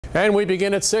And we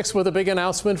begin at 6 with a big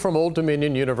announcement from Old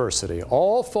Dominion University.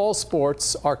 All fall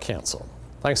sports are canceled.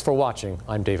 Thanks for watching.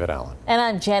 I'm David Allen. And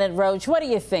I'm Janet Roach. What do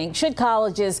you think? Should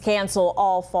colleges cancel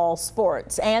all fall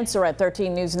sports? Answer at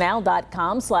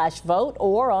 13newsnow.com/vote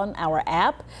or on our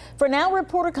app. For now,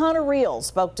 reporter Connor Reel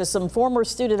spoke to some former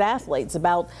student athletes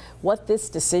about what this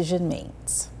decision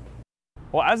means.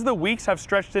 Well, as the weeks have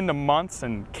stretched into months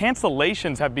and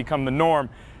cancellations have become the norm,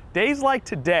 days like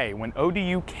today, when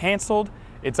ODU canceled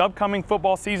its upcoming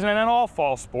football season and all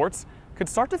fall sports, could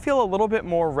start to feel a little bit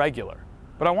more regular.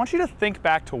 But I want you to think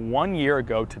back to 1 year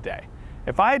ago today.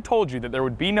 If I had told you that there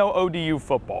would be no ODU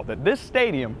football, that this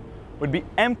stadium would be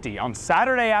empty on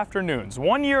Saturday afternoons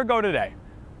 1 year ago today,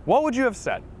 what would you have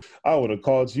said? I would have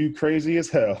called you crazy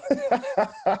as hell.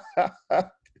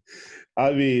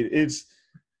 I mean, it's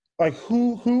like,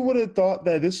 who would have thought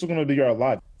that this was going to be our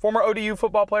life? Former ODU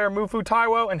football player Mufu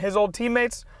Taiwo and his old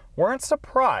teammates weren't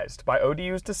surprised by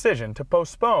ODU's decision to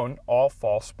postpone all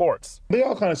fall sports. They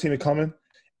all kind of seen it coming,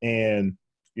 and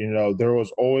you know, there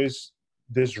was always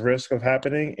this risk of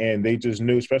happening, and they just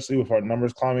knew, especially with our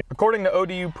numbers climbing. According to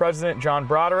ODU President John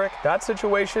Broderick, that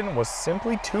situation was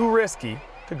simply too risky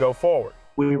to go forward.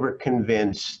 We were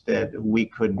convinced that we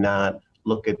could not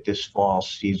look at this fall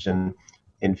season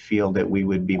and feel that we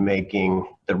would be making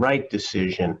the right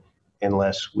decision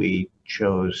unless we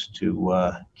chose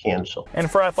to cancel. And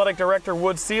for Athletic Director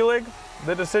Wood Seelig,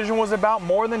 the decision was about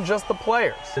more than just the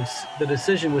players. The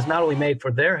decision was not only made for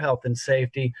their health and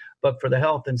safety, but for the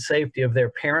health and safety of their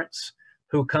parents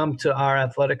who come to our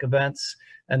athletic events,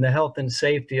 and the health and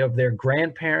safety of their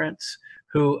grandparents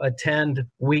who attend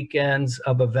weekends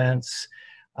of events,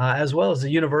 as well as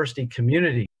the university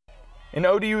community. In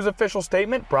ODU's official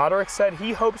statement, Broderick said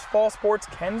he hopes fall sports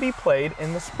can be played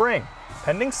in the spring,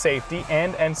 pending safety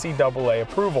and NCAA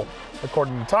approval.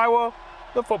 According to Taiwo,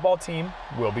 the football team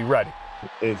will be ready.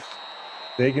 If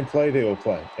they can play, they will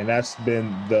play. And that's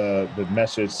been the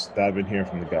message that I've been hearing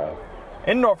from the guys.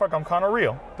 In Norfolk, I'm Connor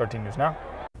Reel, 13 News Now.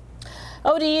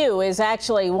 ODU is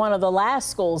actually one of the last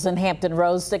schools in Hampton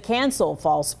Roads to cancel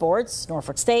fall sports.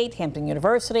 Norfolk State, Hampton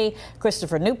University,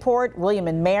 Christopher Newport, William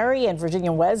and Mary, and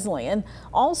Virginia Wesleyan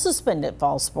all suspended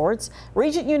fall sports.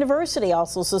 Regent University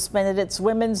also suspended its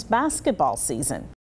women's basketball season.